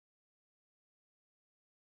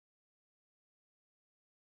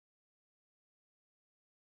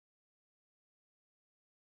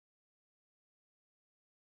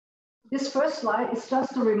this first slide is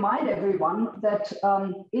just to remind everyone that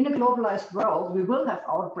in a globalized world, we will have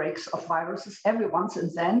outbreaks of viruses every once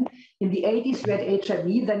and then. In the 80s, we had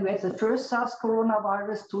HIV, then we had the first SARS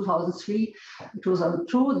coronavirus, 2003,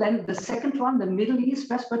 2002, then the second one, the Middle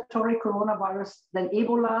East respiratory coronavirus, then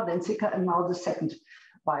Ebola, then Zika, and now the second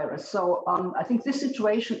virus. So I think this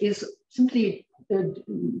situation is simply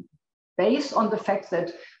based on the fact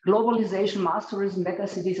that globalization, mass tourism,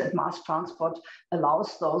 megacities, and mass transport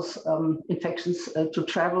allows those infections to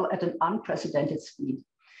travel at an unprecedented speed.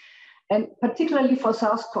 And particularly for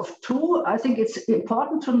SARS-CoV-2, I think it's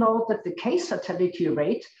important to note that the case fatality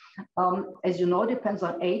rate, as you know, depends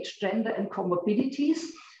on age, gender, and comorbidities,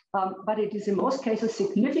 but it is in most cases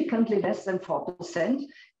significantly less than 4%.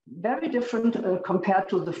 Very different compared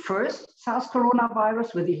to the first SARS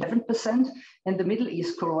coronavirus with 11% and the Middle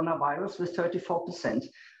East coronavirus with 34%.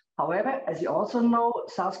 However, as you also know,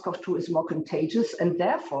 SARS-CoV-2 is more contagious, and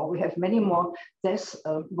therefore we have many more deaths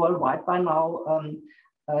worldwide by now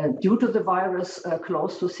due to the virus,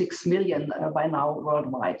 close to 6 million by now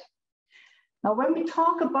worldwide. Now, when we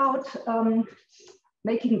talk about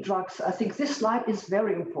making drugs, I think this slide is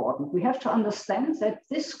very important. We have to understand that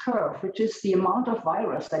this curve, which is the amount of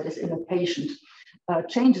virus that is in a patient,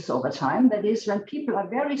 changes over time. That is, when people are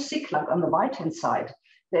very sick, like on the right-hand side,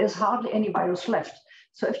 there is hardly any virus left.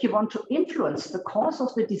 So if you want to influence the cause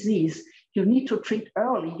of the disease, you need to treat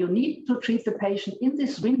early. You need to treat the patient in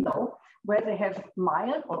this window where they have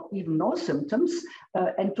mild or even no symptoms,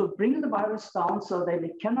 and to bring the virus down so that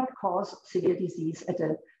it cannot cause severe disease at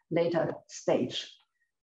a later stage.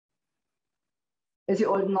 As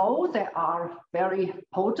you all know, there are very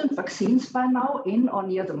potent vaccines by now in or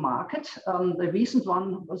near the market. The recent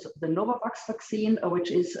one was the Novavax vaccine, which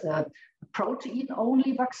is a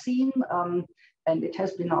protein-only vaccine, and it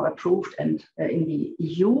has been now approved and in the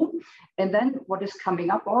EU. And then what is coming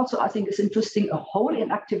up also, I think is interesting, a whole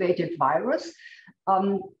inactivated virus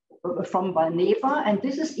from Valneva, and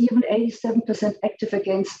this is even 87% active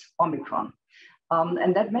against Omicron.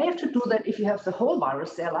 And that may have to do that if you have the whole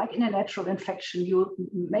virus there, like in a natural infection, you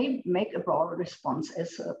may make a broader response,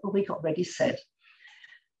 as Ulrike already said.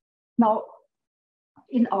 Now,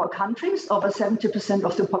 in our countries, over 70%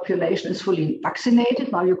 of the population is fully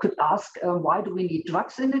vaccinated. Now, you could ask, why do we need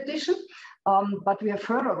drugs in addition? But we have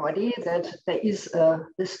heard already that there is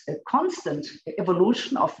this constant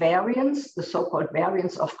evolution of variants, the so-called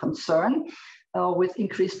variants of concern, with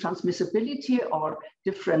increased transmissibility or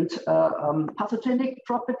different pathogenic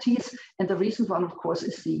properties. And the recent one, of course,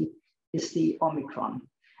 is the Omicron.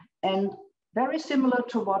 And very similar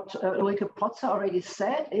to what Ulrike Protzer already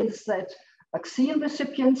said, is that vaccine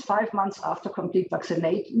recipients 5 months after complete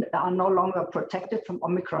vaccination are no longer protected from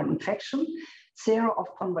Omicron infection. Sera of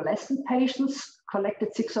convalescent patients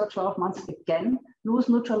collected 6 or 12 months again lose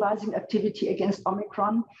neutralizing activity against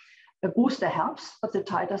Omicron. A booster helps, but the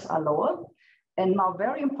titers are lower. And now,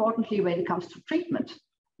 very importantly, when it comes to treatment,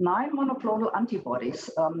 9 monoclonal antibodies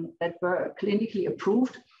that were clinically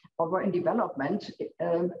approved or were in development,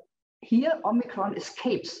 here Omicron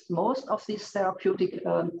escapes most of these therapeutic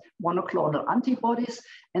monoclonal antibodies.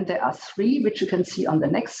 And there are 3, which you can see on the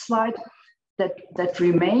next slide, that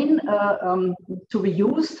remain to be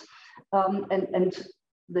used. And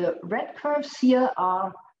the red curves here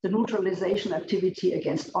are the neutralization activity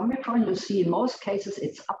against Omicron. You see in most cases,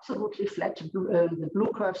 it's absolutely flat. The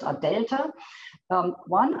blue curves are delta.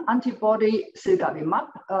 One antibody, silgavimab,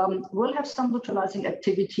 will have some neutralizing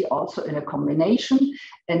activity also in a combination.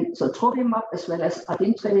 And so trovimab as well as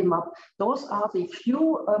adintrevimab, those are the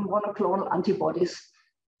few monoclonal antibodies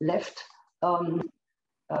left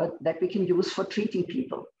that we can use for treating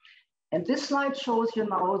people. And this slide shows you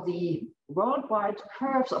now the worldwide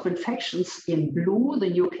curves of infections in blue, the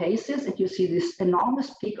new cases. And you see this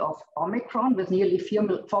enormous peak of Omicron with nearly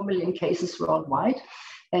 4 million cases worldwide.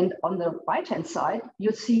 And on the right-hand side,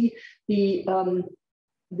 you see the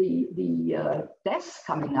deaths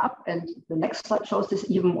coming up. And the next slide shows this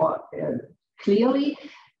even more clearly.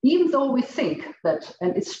 Even though we think that,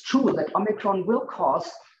 and it's true that Omicron will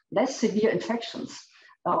cause less severe infections,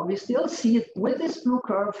 we still see with this blue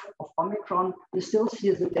curve of Omicron, we still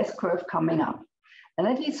see the death curve coming up. And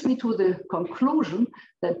that leads me to the conclusion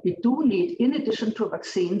that we do need, in addition to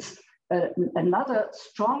vaccines, another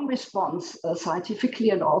strong response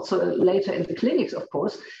scientifically and also later in the clinics, of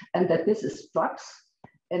course, and that this is drugs.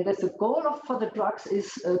 And that the goal for the drugs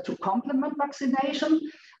is to complement vaccination,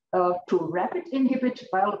 to rapid inhibit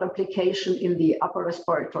viral replication in the upper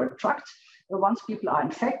respiratory tract, once people are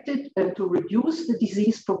infected, to reduce the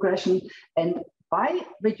disease progression, and by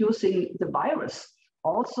reducing the virus,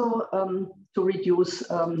 also to reduce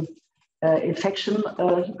infection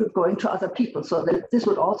going to other people. So that this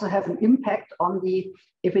would also have an impact on the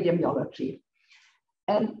epidemiology.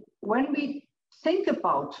 And when we think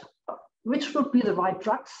about which would be the right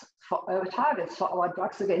drugs for targets for our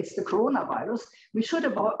drugs against the coronavirus, we should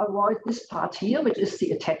avoid this part here, which is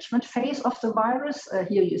the attachment phase of the virus.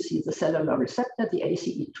 Here you see the cellular receptor, the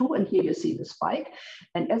ACE2, and here you see the spike.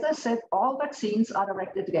 And as I said, all vaccines are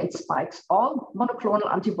directed against spikes. All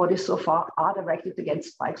monoclonal antibodies so far are directed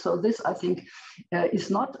against spikes. So this, I think,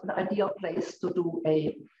 is not the ideal place to do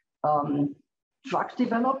a drug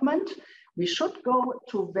development. We should go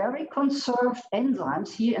to very conserved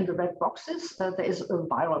enzymes here in the red boxes. There is a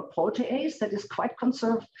viral protease that is quite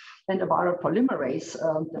conserved and a viral polymerase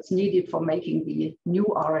that's needed for making the new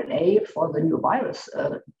RNA for the new virus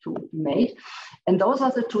to be made. And those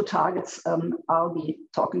are the two targets I'll be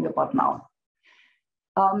talking about now.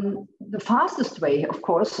 The fastest way, of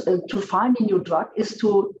course, to find a new drug is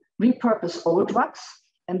to repurpose old drugs.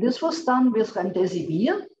 And this was done with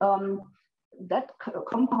remdesivir. That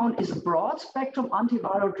compound is a broad spectrum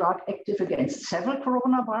antiviral drug active against several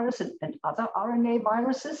coronaviruses and other RNA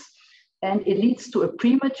viruses. And it leads to a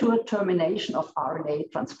premature termination of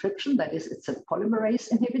RNA transcription. That is, it's a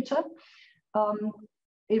polymerase inhibitor.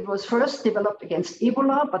 It was first developed against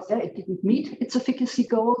Ebola, but there it didn't meet its efficacy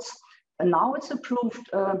goals. And now it's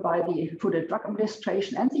approved by the Food and Drug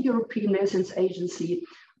Administration and the European Medicines Agency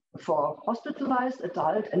for hospitalized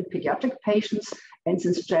adult and pediatric patients, and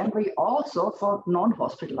since January also for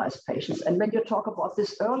non-hospitalized patients. And when you talk about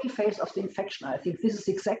this early phase of the infection, I think this is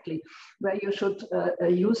exactly where you should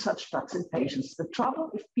use such drugs in patients. The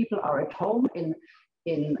trouble if people are at home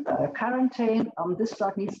in quarantine, this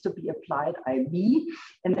drug needs to be applied IV,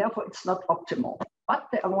 and therefore it's not optimal. But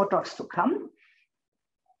there are more drugs to come.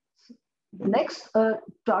 The next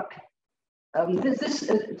drug,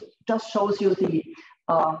 this just shows you the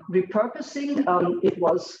repurposing. It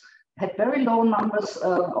had very low numbers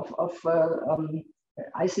of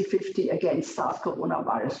IC50 against SARS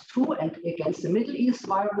coronavirus 2 and against the Middle East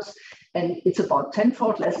virus. And it's about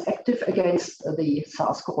 10-fold less active against the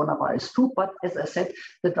SARS coronavirus 2. But as I said,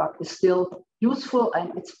 the drug is still useful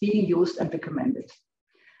and it's being used and recommended.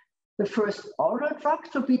 The first oral drug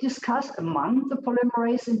to be discussed among the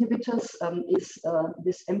polymerase inhibitors is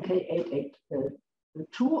this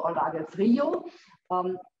MK-882 or Lagevrio.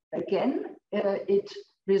 Again, it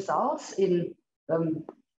results in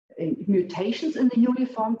mutations in the newly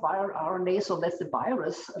formed viral RNA so that the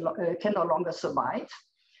virus can no longer survive.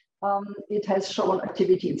 It has shown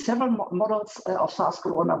activity in several models of SARS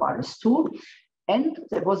coronavirus 2. And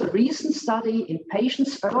there was a recent study in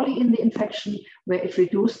patients early in the infection where it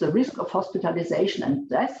reduced the risk of hospitalization and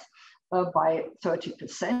death by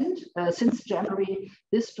 30%. Since January,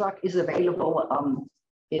 this drug is available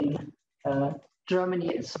in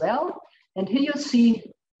Germany as well. And here you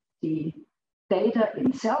see the data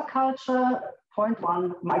in cell culture,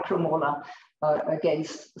 0.1 micromolar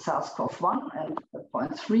against SARS-CoV-1 and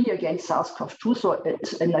 0.3 against SARS-CoV-2. So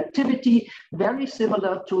it's an activity very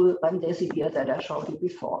similar to remdesivir that I showed you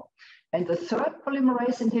before. And the third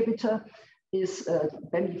polymerase inhibitor is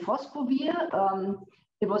bemnifosbuvir.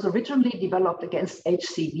 It was originally developed against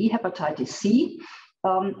HCV, hepatitis C.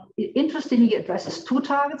 It interestingly addresses two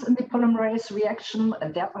targets in the polymerase reaction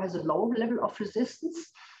and therefore has a low level of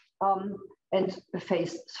resistance. And the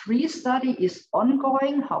phase 3 study is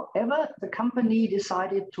ongoing. However, the company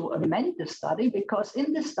decided to amend the study because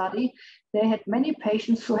in the study, they had many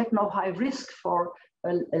patients who had no high risk for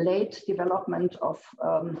a late development of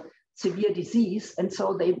severe disease. And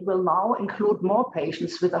so they will now include more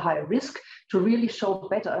patients with a higher risk to really show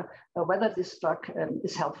better whether this drug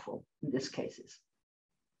is helpful in these cases.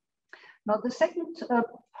 Now, the second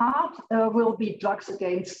part will be drugs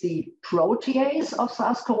against the protease of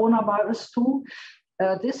SARS coronavirus 2.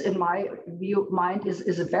 This, in my mind,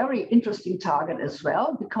 is a very interesting target as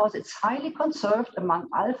well, because it's highly conserved among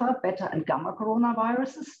alpha, beta, and gamma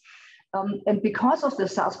coronaviruses. And because of the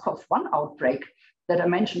SARS-CoV-1 outbreak that I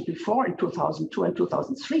mentioned before in 2002 and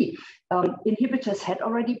 2003, inhibitors had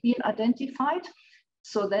already been identified.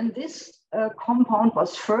 So then this compound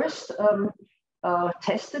was first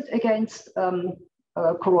tested against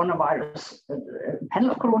coronavirus,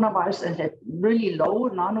 panel of coronavirus, and had really low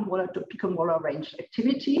nanomolar to picomolar range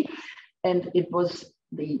activity. And it was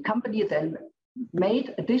the company then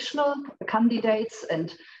made additional candidates,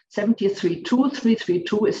 and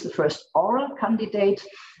 332 is the first oral candidate,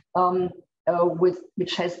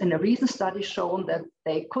 which has in a recent study shown that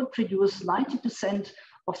they could reduce 90%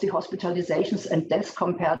 of the hospitalizations and deaths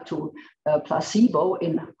compared to placebo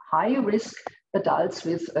in high risk adults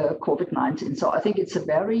with COVID-19. So I think it's a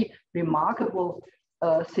very remarkable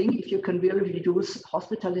thing if you can really reduce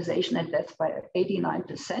hospitalization and death by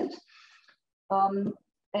 89%.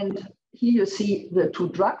 And here you see the two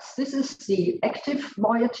drugs. This is the active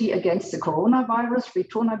moiety against the coronavirus.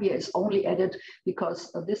 Ritonavir is only added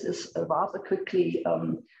because this is rather quickly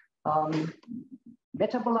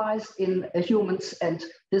metabolized in humans, and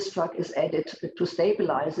this drug is added to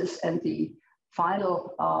stabilize this, and the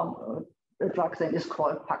final drug then is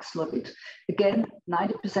called Paxlovid. Again,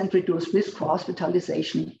 90% reduced risk for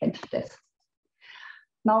hospitalization and death.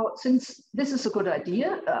 Now, since this is a good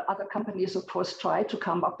idea, other companies, of course, try to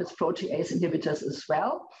come up with protease inhibitors as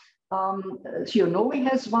well. Shionogi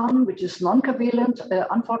has one, which is non-covalent.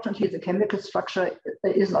 Unfortunately, the chemical structure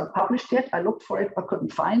is not published yet. I looked for it, but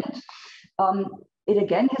couldn't find it. It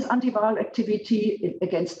again has antiviral activity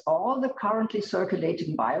against all the currently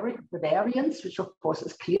circulating variants, which of course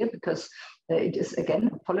is clear because it is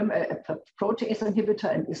again a protease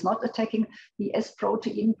inhibitor and is not attacking the S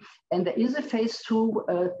protein. And there is a phase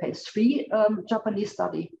 3 Japanese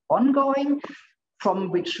study ongoing,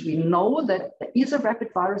 from which we know that there is a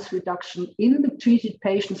rapid virus reduction in the treated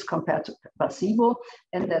patients compared to placebo,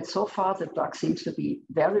 and that so far the drug seems to be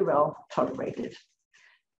very well tolerated.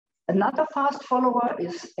 Another fast follower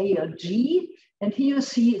is ALG, and here you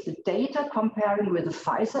see the data comparing with the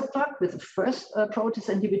Pfizer drug, with the first protease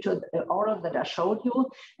inhibitor oral that I showed you,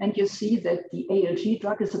 and you see that the ALG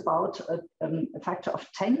drug is about a factor of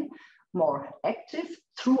 10 more active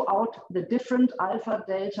throughout the different alpha,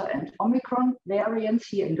 delta, and Omicron variants.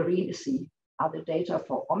 Here in green is the other data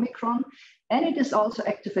for Omicron, and it is also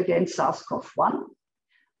active against SARS-CoV-1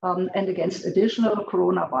 and against additional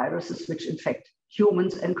coronaviruses which infect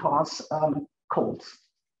humans and cause colds.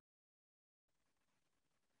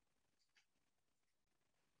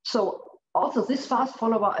 So also this fast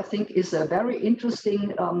follower, I think, is a very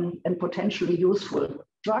interesting and potentially useful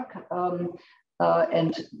drug.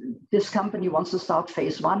 And this company wants to start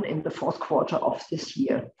phase 1 in the 4th quarter of this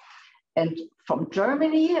year. And from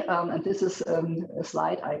Germany, and this is a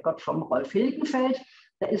slide I got from Rolf Hilgenfeld,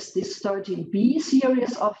 there is this 13B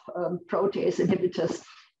series of protease inhibitors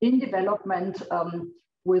in development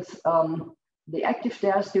with the active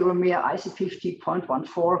diastereomere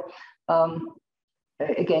IC50.14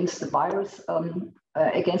 against the virus,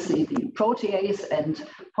 against the protease, and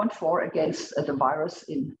 0.4 against the virus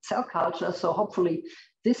in cell culture. So hopefully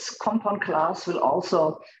this compound class will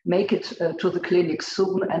also make it to the clinic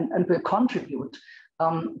soon and will contribute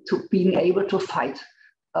to being able to fight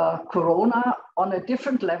corona on a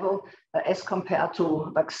different level as compared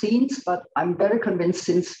to vaccines. But I'm very convinced,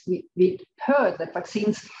 since we heard that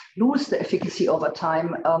vaccines lose the efficacy over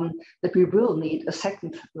time, that we will need a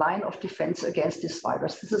second line of defense against this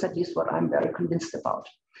virus. This is at least what I'm very convinced about.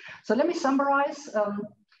 So let me summarize.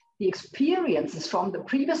 The experiences from the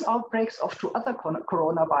previous outbreaks of 2 other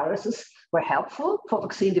coronaviruses were helpful for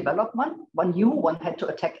vaccine development. One knew one had to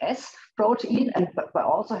attack S protein, and were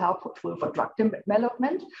also helpful for drug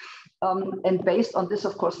development. And based on this,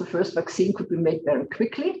 of course, the first vaccine could be made very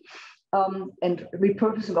quickly. And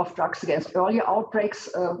repurposing of drugs against earlier outbreaks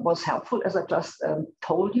was helpful, as I just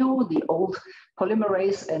told you. The old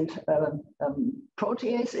polymerase and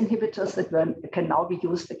protease inhibitors that can now be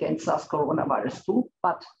used against SARS-CoV-2.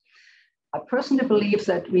 But I personally believe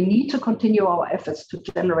that we need to continue our efforts to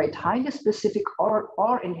generate highly specific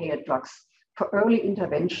or inhaled drugs for early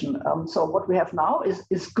intervention. So what we have now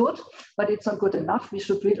is good, but it's not good enough. We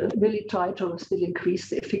should really try to still increase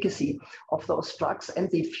the efficacy of those drugs, and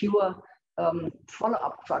the fewer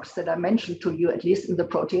follow-up drugs that I mentioned to you, at least in the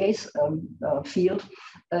protease field,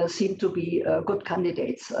 seem to be good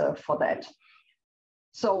candidates for that.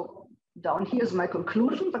 So down here is my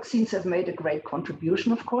conclusion. Vaccines have made a great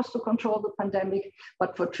contribution, of course, to control the pandemic,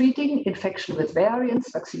 but for treating infection with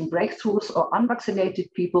variants, vaccine breakthroughs, or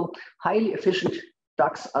unvaccinated people, highly efficient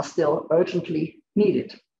drugs are still urgently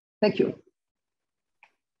needed. Thank you.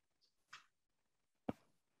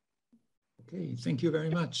 Okay, thank you very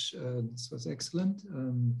much. This was excellent,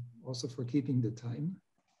 also for keeping the time.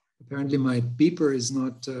 Apparently my beeper is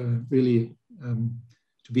not really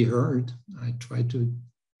to be heard. I try to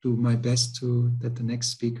do my best that the next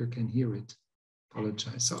speaker can hear it.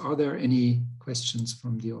 Apologize. So are there any questions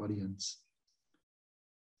from the audience?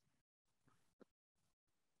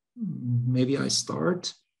 Maybe I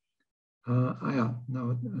start.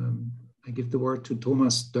 Now I give the word to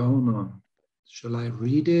Thomas Dauner. Shall I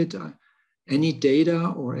read it? Any data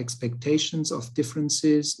or expectations of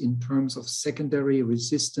differences in terms of secondary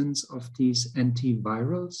resistance of these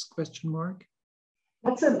antivirals, ?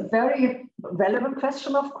 That's a very relevant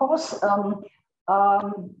question, of course.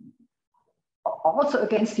 also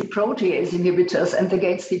against the protease inhibitors and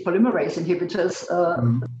against the polymerase inhibitors,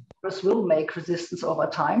 virus will make resistance over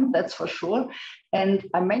time, that's for sure. And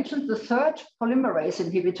I mentioned the third polymerase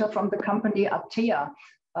inhibitor from the company Atea,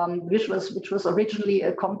 which was originally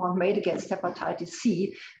a compound made against hepatitis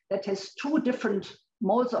C that has 2 different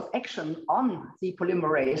modes of action on the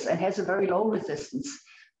polymerase and has a very low resistance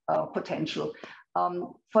potential.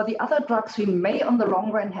 For the other drugs, we may on the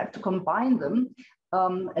long run have to combine them.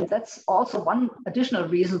 And that's also one additional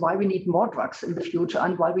reason why we need more drugs in the future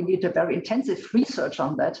and why we need a very intensive research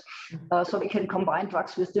on that. So we can combine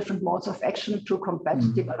drugs with different modes of action to combat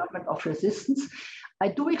development of resistance. I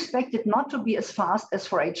do expect it not to be as fast as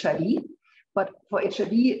for HIV, but for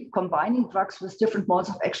HIV, combining drugs with different modes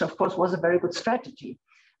of action, of course, was a very good strategy.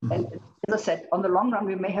 And as I said, on the long run,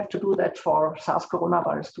 we may have to do that for SARS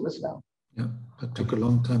coronavirus too as well. Yeah, it took a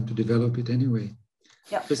long time to develop it anyway.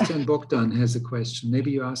 Yeah. Christian Bogdan has a question. Maybe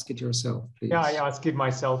you ask it yourself, please. Yeah, I ask it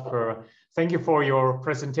myself. Thank you for your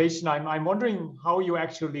presentation. I'm wondering how you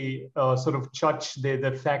actually sort of judge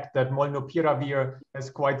the fact that molnupiravir has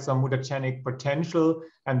quite some mutagenic potential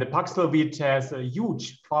and the Paxlovid has a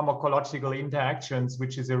huge pharmacological interactions,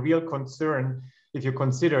 which is a real concern if you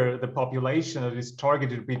consider the population that is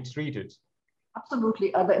targeted to be treated.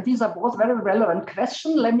 Absolutely. These are both very relevant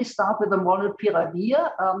questions. Let me start with the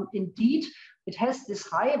molnupiravir. Indeed, it has this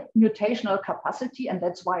high mutational capacity, and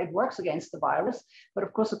that's why it works against the virus. But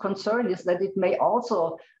of course, the concern is that it may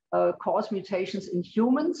also cause mutations in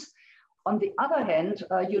humans. On the other hand,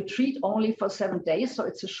 you treat only for 7 days, so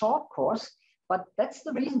it's a short course. But that's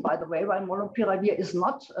the reason, by the way, why molnupiravir is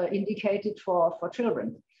not indicated for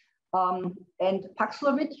children. And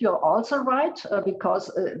Paxlovid, you're also right,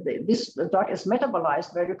 because this drug is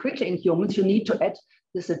metabolized very quickly in humans. You need to add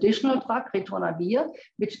this additional drug, ritonavir,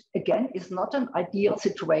 which again is not an ideal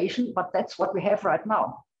situation, but that's what we have right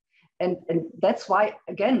now. And that's why,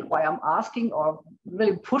 again, why I'm asking or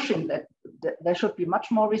really pushing that there should be much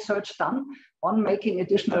more research done on making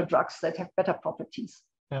additional drugs that have better properties.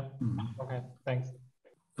 Yeah, okay, thanks.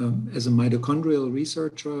 As a mitochondrial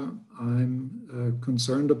researcher, I'm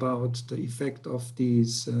concerned about the effect of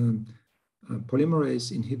these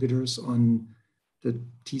polymerase inhibitors on the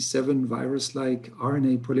T7 virus-like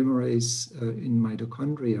RNA polymerase in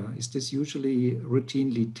mitochondria. Is this usually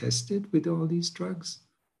routinely tested with all these drugs?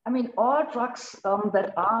 I mean, all drugs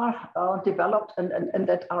that are developed and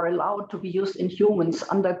that are allowed to be used in humans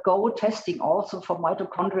undergo testing also for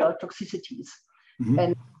mitochondrial toxicities.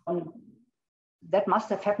 And that must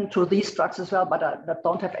have happened to these drugs as well, but I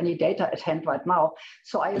don't have any data at hand right now.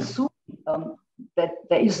 So I assume that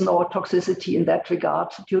there is no toxicity in that regard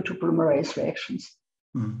due to polymerase reactions.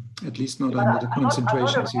 At least not under the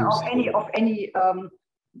concentrations used. Of any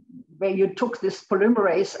where you took this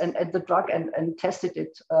polymerase and the drug and tested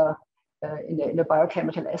it in a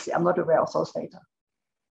biochemical assay. I'm not aware of those data.